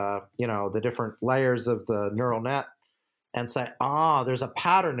through the different layers of the neural net and say, there's a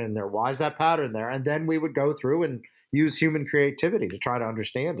pattern in there. Why is that pattern there? And then we would go through and use human creativity to try to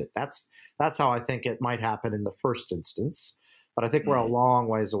understand it. That's how I think it might happen in the first instance. But I think we're a long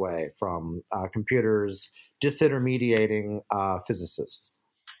ways away from computers disintermediating physicists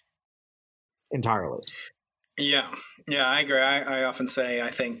entirely. Yeah, I agree. I often say, I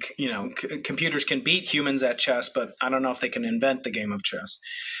think, computers can beat humans at chess, but I don't know if they can invent the game of chess.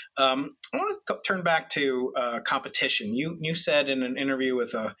 I want to turn back to competition. You said in an interview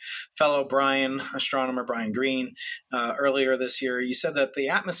with a fellow astronomer Brian Greene, earlier this year, you said that the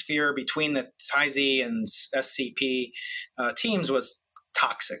atmosphere between the TiZ and SCP teams was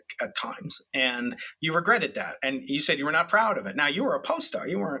toxic at times, and you regretted that. And you said you were not proud of it. Now, you were a postdoc.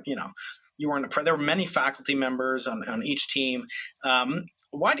 You weren't, there were many faculty members on each team.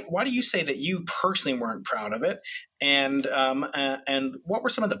 Why do you say that you personally weren't proud of it? And what were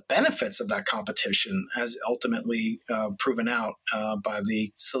some of the benefits of that competition as ultimately proven out by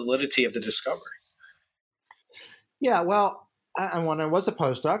the solidity of the discovery? Yeah, well, when I was a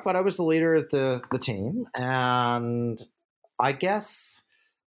postdoc, but I was the leader of the team. And I guess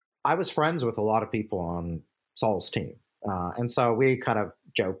I was friends with a lot of people on Saul's team. And so we kind of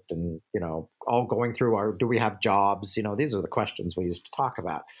joked and, all going through do we have jobs? These are the questions we used to talk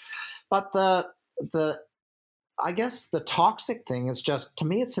about. But I guess the toxic thing is just, to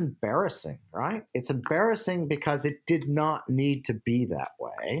me, it's embarrassing, right? It's embarrassing because it did not need to be that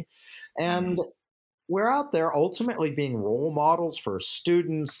way. And we're out there ultimately being role models for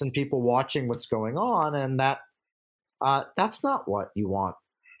students and people watching what's going on. And that's not what you want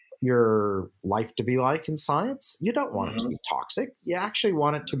your life to be like in science. You don't want it to be toxic. You actually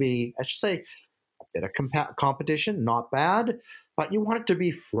want it to be, I should say, a bit of competition, not bad, but you want it to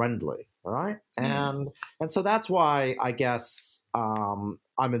be friendly, right? And so that's why I guess I'm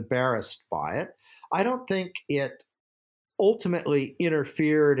embarrassed by it. I don't think it ultimately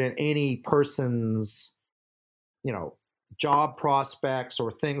interfered in any person's, job prospects or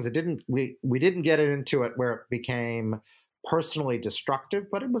things. We didn't get into it where it became personally destructive,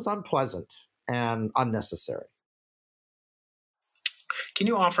 but it was unpleasant and unnecessary. Can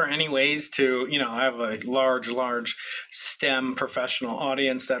you offer any ways to, I have a large STEM professional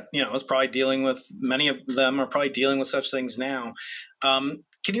audience that, is probably dealing with, many of them are probably dealing with such things now. Can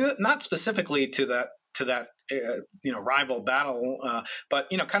you, not specifically to that rival battle, but,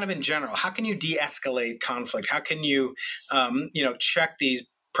 kind of in general, how can you de-escalate conflict? How can you, check these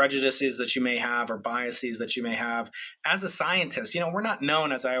prejudices that you may have or biases that you may have as a scientist? We're not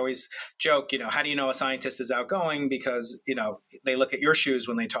known, as I always joke, how do you know a scientist is outgoing? Because, they look at your shoes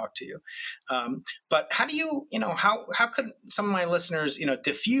when they talk to you. But how do you, how could some of my listeners,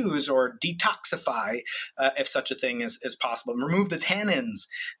 diffuse or detoxify, if such a thing is possible, remove the tannins?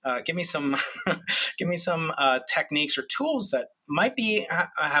 Give me some, techniques or tools that might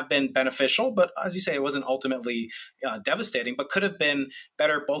have been beneficial, but as you say, it wasn't ultimately devastating, but could have been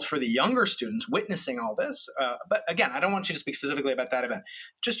better both for the younger students witnessing all this. But again, I don't want you to speak specifically about that event.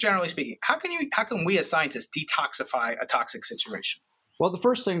 Just generally speaking, how can we as scientists detoxify a toxic situation? Well, the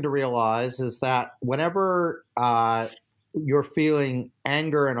first thing to realize is that whenever you're feeling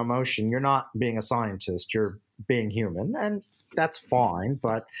anger and emotion, you're not being a scientist, you're being human. And that's fine,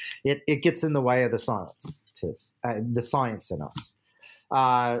 but it gets in the way of the science in us.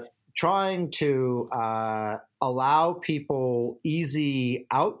 Trying to allow people easy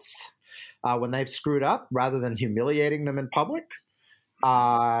outs when they've screwed up rather than humiliating them in public,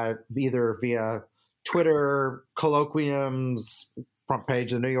 either via Twitter, colloquiums, front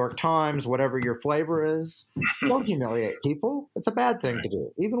page of the New York Times, whatever your flavor is. Don't humiliate people. It's a bad thing to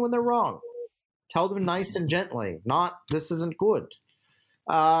do, even when they're wrong. Tell them nice and gently, not this isn't good.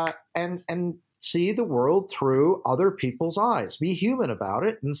 And see the world through other people's eyes. Be human about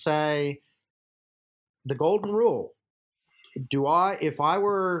it and say, the golden rule.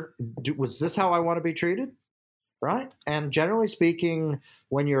 Was this how I want to be treated? Right? And generally speaking,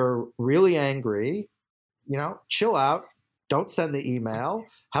 when you're really angry, chill out. Don't send the email.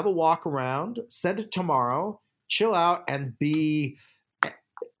 Have a walk around. Send it tomorrow. Chill out and be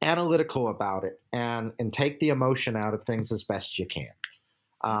analytical about it and take the emotion out of things as best you can.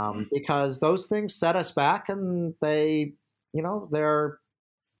 Because those things set us back and they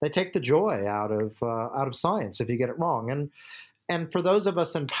take the joy out of science if you get it wrong. And for those of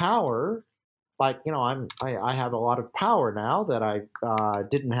us in power, like, I have a lot of power now that I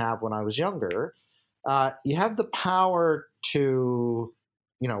didn't have when I was younger. You have the power to,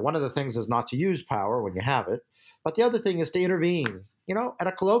 one of the things is not to use power when you have it, but the other thing is to intervene. At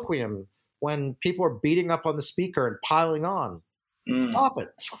a colloquium, when people are beating up on the speaker and piling on, stop it.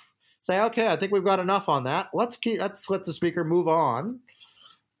 Say, okay, I think we've got enough on that. Let's let the speaker move on,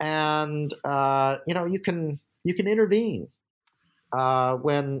 and you can intervene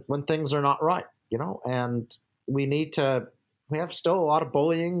when things are not right. And we have still a lot of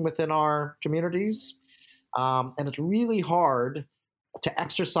bullying within our communities, and it's really hard to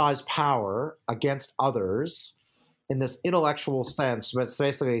exercise power against others in this intellectual sense, but it's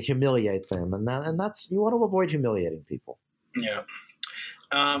basically humiliate them, and that's, you want to avoid humiliating people. Yeah.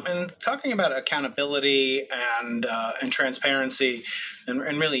 And talking about accountability and transparency and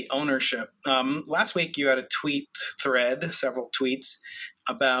really ownership. Last week you had a tweet thread, several tweets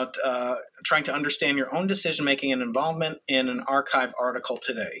about trying to understand your own decision-making and involvement in an archive article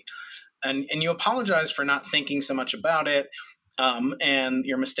today. And you apologized for not thinking so much about it. And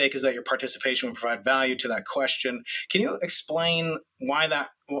your mistake is that your participation would provide value to that question. Can you explain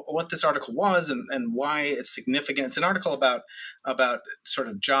what this article was and why it's significant? It's an article about sort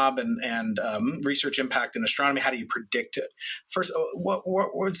of job and research impact in astronomy. How do you predict it? First, what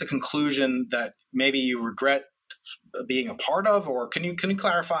was the conclusion that maybe you regret being a part of, or can you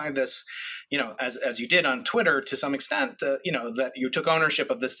clarify this, as you did on Twitter to some extent, that you took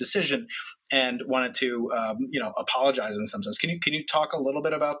ownership of this decision and wanted to, apologize in some sense. Can you talk a little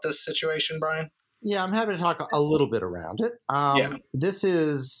bit about this situation, Brian? Yeah, I'm happy to talk a little bit around it. This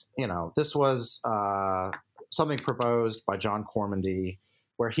was something proposed by John Cormandy,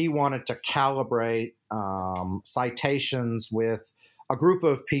 where he wanted to calibrate citations with a group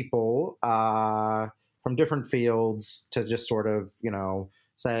of people from different fields to just sort of,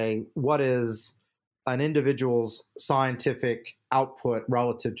 say, what is an individual's scientific output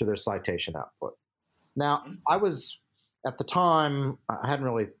relative to their citation output. Now, I was, at the time, I hadn't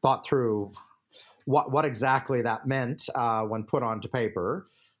really thought through what exactly that meant when put onto paper.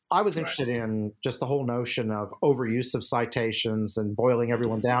 I was interested in just the whole notion of overuse of citations and boiling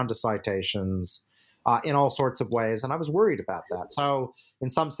everyone down to citations in all sorts of ways, and I was worried about that. So, in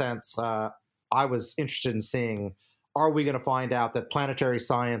some sense, I was interested in seeing, are we going to find out that planetary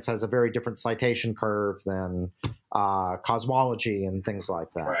science has a very different citation curve than cosmology and things like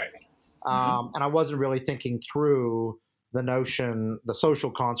that? Right. And I wasn't really thinking through the notion, the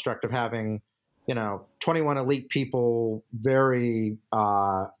social construct of having, 21 elite people, very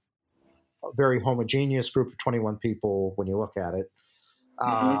homogeneous group of 21 people when you look at it,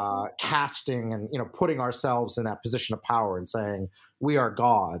 casting and putting ourselves in that position of power and saying we are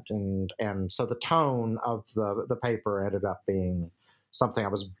God, and so the tone of the paper ended up being something I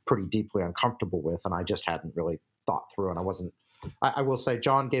was pretty deeply uncomfortable with, and I just hadn't really thought through, and I will say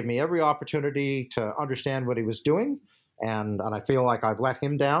John gave me every opportunity to understand what he was doing, and I feel like I've let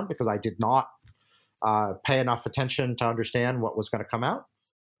him down because I did not pay enough attention to understand what was going to come out.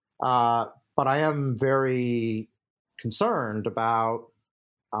 But I am very concerned about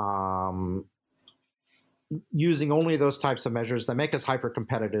using only those types of measures that make us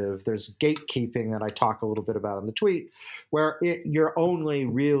hyper-competitive. There's gatekeeping that I talk a little bit about in the tweet, where you're only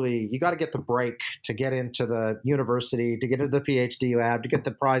really, you got to get the break to get into the university, to get into the PhD lab, to get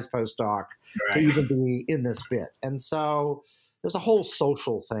the prize postdoc, to even be in this bit. And so there's a whole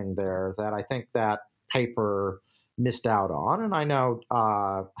social thing there that I think that paper missed out on. And I know,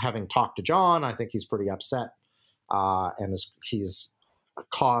 having talked to John, I think he's pretty upset, and he's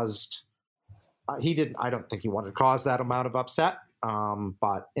caused. I don't think he wanted to cause that amount of upset.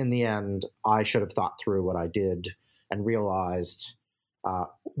 But in the end, I should have thought through what I did and realized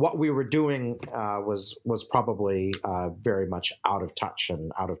what we were doing was probably very much out of touch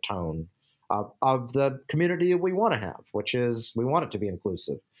and out of tone of the community we want to have, which is we want it to be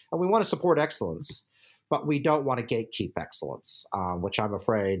inclusive and we want to support excellence, but we don't want to gatekeep excellence, which I'm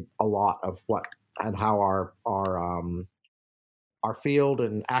afraid a lot of what and how our field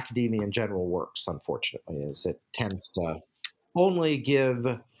and academia in general works, unfortunately, is it tends to only give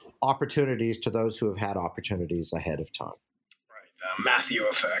opportunities to those who have had opportunities ahead of time. Right, the Matthew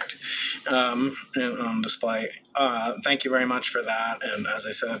effect on display. Thank you very much for that. And as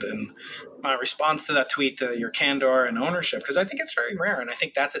I said in my response to that tweet, your candor and ownership, because I think it's very rare. And I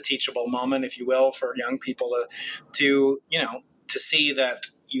think that's a teachable moment, if you will, for young people to see that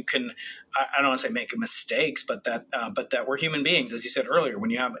you can, I don't want to say make mistakes, but that we're human beings, as you said earlier. When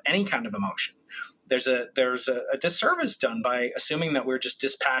you have any kind of emotion, there's a disservice done by assuming that we're just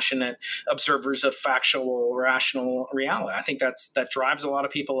dispassionate observers of factual, rational reality. I think that drives a lot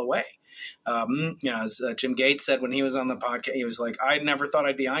of people away. As Jim Gates said when he was on the podcast, he was like, I never thought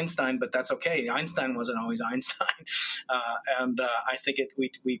I'd be Einstein, but that's okay. Einstein wasn't always Einstein. I think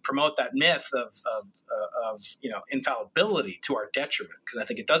we promote that myth of infallibility to our detriment, because I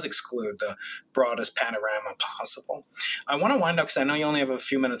think it does exclude the broadest panorama possible. I want to wind up because I know you only have a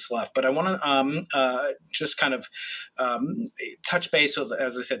few minutes left, but I want to just kind of touch base with,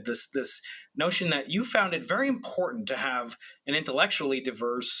 as I said, this notion that you found it very important to have an intellectually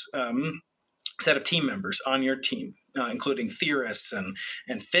diverse set of team members on your team, including theorists and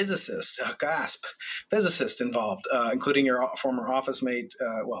physicists, physicists involved, including your former office mate.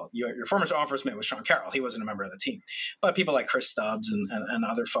 Your former office mate was Sean Carroll. He wasn't a member of the team, but people like Chris Stubbs and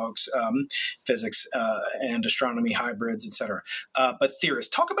other folks, physics and astronomy hybrids, et cetera. But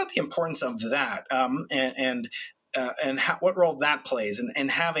theorists, talk about the importance of that and what role that plays in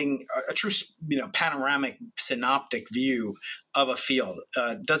having a true, panoramic, synoptic view of a field.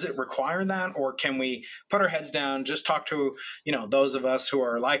 Does it require that, or can we put our heads down, just talk to those of us who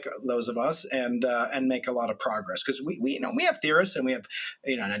are like those of us, and make a lot of progress? Because we have theorists and we have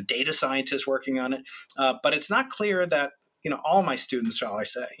data scientists working on it, but it's not clear that all my students, shall I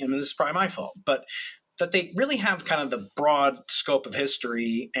say, this is probably my fault, but that they really have kind of the broad scope of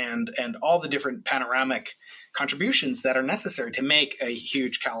history and all the different panoramic contributions that are necessary to make a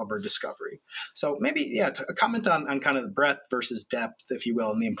huge caliber discovery. So maybe, a comment on kind of the breadth versus depth, if you will,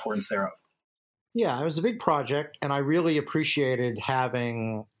 and the importance thereof. Yeah, it was a big project, and I really appreciated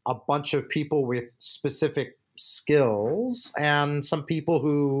having a bunch of people with specific skills and some people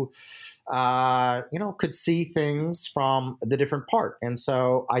who could see things from the different part. And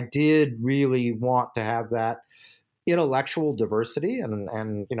so I did really want to have that intellectual diversity and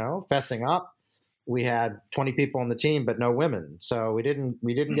fessing up. We had 20 people on the team, but no women. So we didn't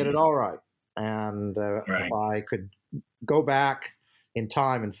get it all right. And if I could go back in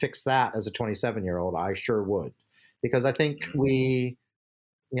time and fix that as a 27-year-old, I sure would, because I think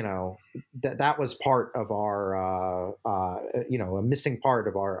that was part of our, a missing part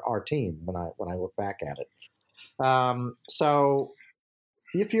of our team when I look back at it. So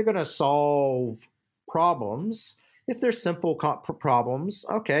if you're going to solve problems, if they're simple problems,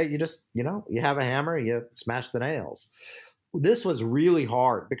 okay, you just, you have a hammer, you smash the nails. This was really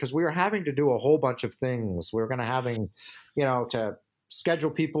hard because we were having to do a whole bunch of things. We were going to having, to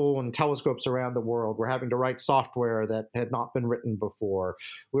schedule people and telescopes around the world. We're having to write software that had not been written before.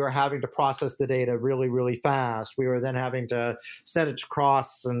 We were having to process the data really, really fast. We were then having to send it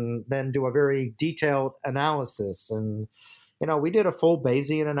across and then do a very detailed analysis. And, we did a full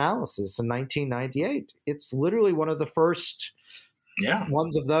Bayesian analysis in 1998. It's literally one of the first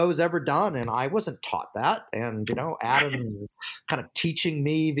ones of those ever done. And I wasn't taught that. And, Adam kind of teaching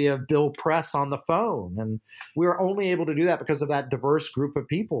me via Bill Press on the phone. And we were only able to do that because of that diverse group of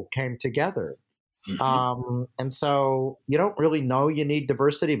people came together. Mm-hmm. And so you don't really know you need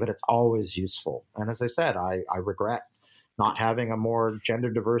diversity, but it's always useful. And as I said, I regret not having a more gender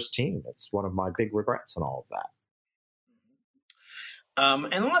diverse team. It's one of my big regrets in all of that.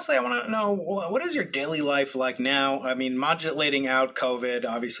 And lastly, I want to know, what is your daily life like now? I mean, modulating out COVID,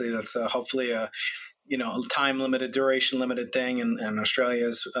 obviously that's hopefully a time limited, duration limited thing, and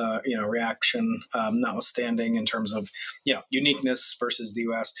Australia's reaction notwithstanding in terms of uniqueness versus the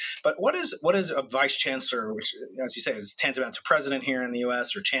U.S. But what is a vice chancellor, which, as you say, is tantamount to president here in the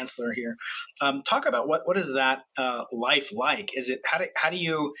U.S. or chancellor here? Talk about what is that life like? Is it how do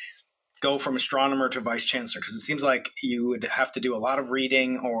you go from astronomer to vice chancellor? Because it seems like you would have to do a lot of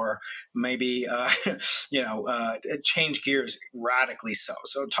reading, or maybe change gears radically. So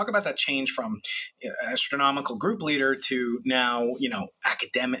talk about that change from astronomical group leader to now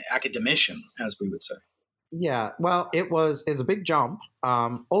academician, as we would say. Yeah, well, it's a big jump.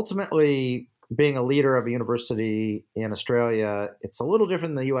 Ultimately, being a leader of a university in Australia, it's a little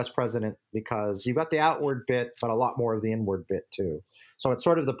different than the U.S. president because you've got the outward bit, but a lot more of the inward bit too. So it's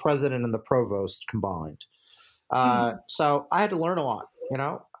sort of the president and the provost combined. So I had to learn a lot,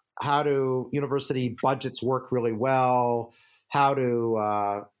 how do university budgets work really well? How do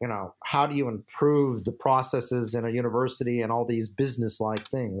you improve the processes in a university and all these business-like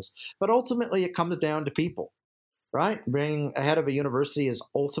things? But ultimately, it comes down to people. Right? Being a head of a university is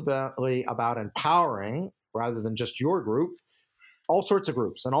ultimately about empowering, rather than just your group, all sorts of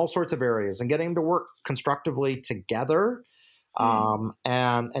groups in all sorts of areas and getting them to work constructively together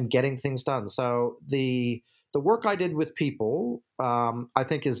and getting things done. So the work I did with people, I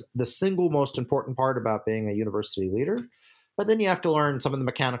think, is the single most important part about being a university leader. But then you have to learn some of the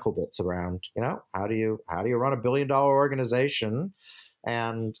mechanical bits around, how do you run $1 billion organization?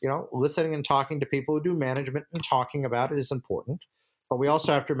 And, listening and talking to people who do management and talking about it is important. But we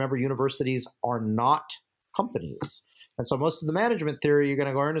also have to remember universities are not companies. And so most of the management theory you're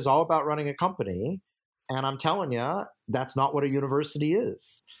going to learn is all about running a company. And I'm telling you, that's not what a university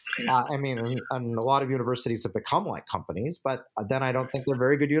is. And a lot of universities have become like companies, but then I don't think they're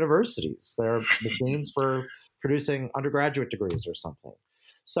very good universities. They're machines for producing undergraduate degrees or something.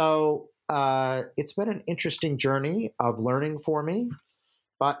 So it's been an interesting journey of learning for me.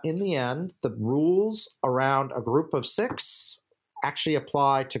 But in the end, the rules around a group of 6 actually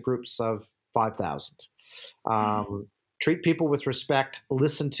apply to groups of 5,000. Treat people with respect,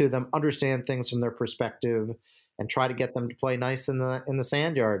 listen to them, understand things from their perspective, and try to get them to play nice in the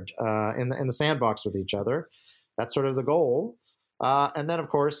sand yard, in the sandbox with each other. That's sort of the goal. And then, of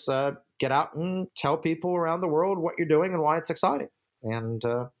course, get out and tell people around the world what you're doing and why it's exciting. And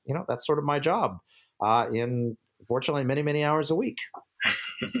that's sort of my job. In fortunately many, many hours a week.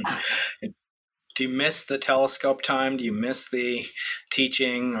 Do you miss the telescope time? Do you miss the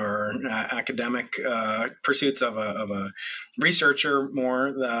teaching or academic pursuits of a researcher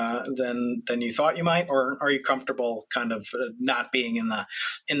more than you thought you might, or are you comfortable kind of not being in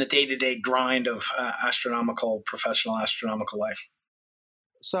the day-to-day grind of professional astronomical life?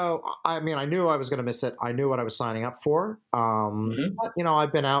 So, I knew I was going to miss it. I knew what I was signing up for. But,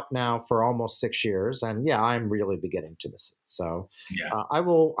 I've been out now for almost 6 years, and I'm really beginning to miss it. So, I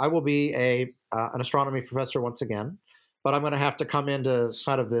will be an astronomy professor once again, but I'm going to have to come into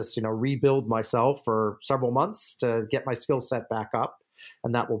sort of this, rebuild myself for several months to get my skill set back up,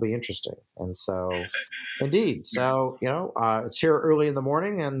 and that will be interesting. And so, indeed, so it's here early in the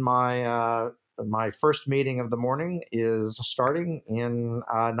morning, and my first meeting of the morning is starting in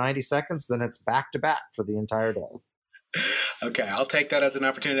 90 seconds. Then it's back to back for the entire day. Okay, I'll take that as an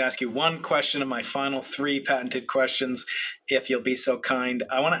opportunity to ask you one question of my final 3 patented questions, if you'll be so kind.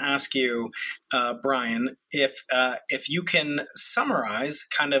 I want to ask you, Brian, if you can summarize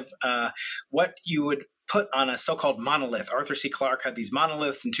kind of what you would put on a so-called monolith. Arthur C. Clarke had these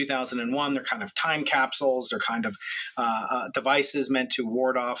monoliths in 2001. They're kind of time capsules. They're kind of devices meant to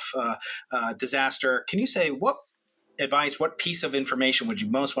ward off disaster. Can you say what piece of information would you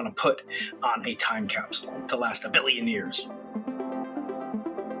most want to put on a time capsule to last 1 billion years?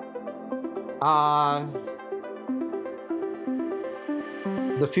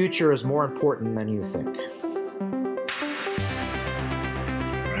 The future is more important than you think.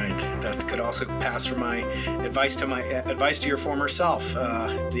 also pass for my advice to your former self.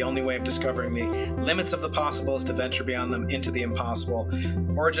 The only way of discovering the limits of the possible is to venture beyond them into the impossible.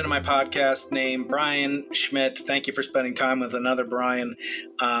 Origin of my podcast name, Brian Schmidt. Thank you for spending time with another Brian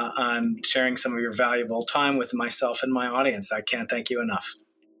on sharing some of your valuable time with myself and my audience. I can't thank you enough.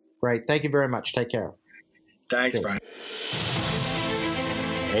 Great. Thank you very much. Take care. Thanks, Cheers. Brian.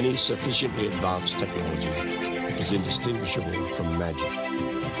 Any sufficiently advanced technology is indistinguishable from magic.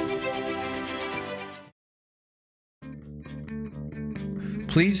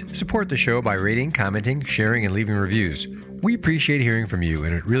 Please support the show by rating, commenting, sharing, and leaving reviews. We appreciate hearing from you,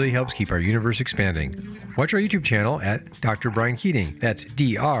 and it really helps keep our universe expanding. Watch our YouTube channel at Dr. Brian Keating. That's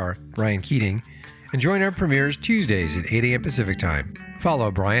Dr. Brian Keating. And join our premieres Tuesdays at 8 a.m. Pacific Time.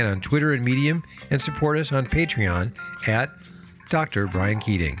 Follow Brian on Twitter and Medium, and support us on Patreon at Dr. Brian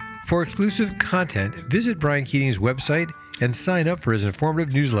Keating. For exclusive content, visit Brian Keating's website and sign up for his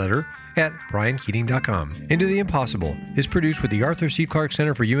informative newsletter at briankeating.com. Into the Impossible is produced with the Arthur C. Clarke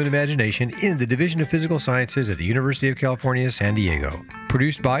Center for Human Imagination in the Division of Physical Sciences at the University of California, San Diego.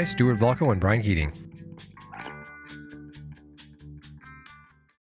 Produced by Stuart Volko and Brian Keating.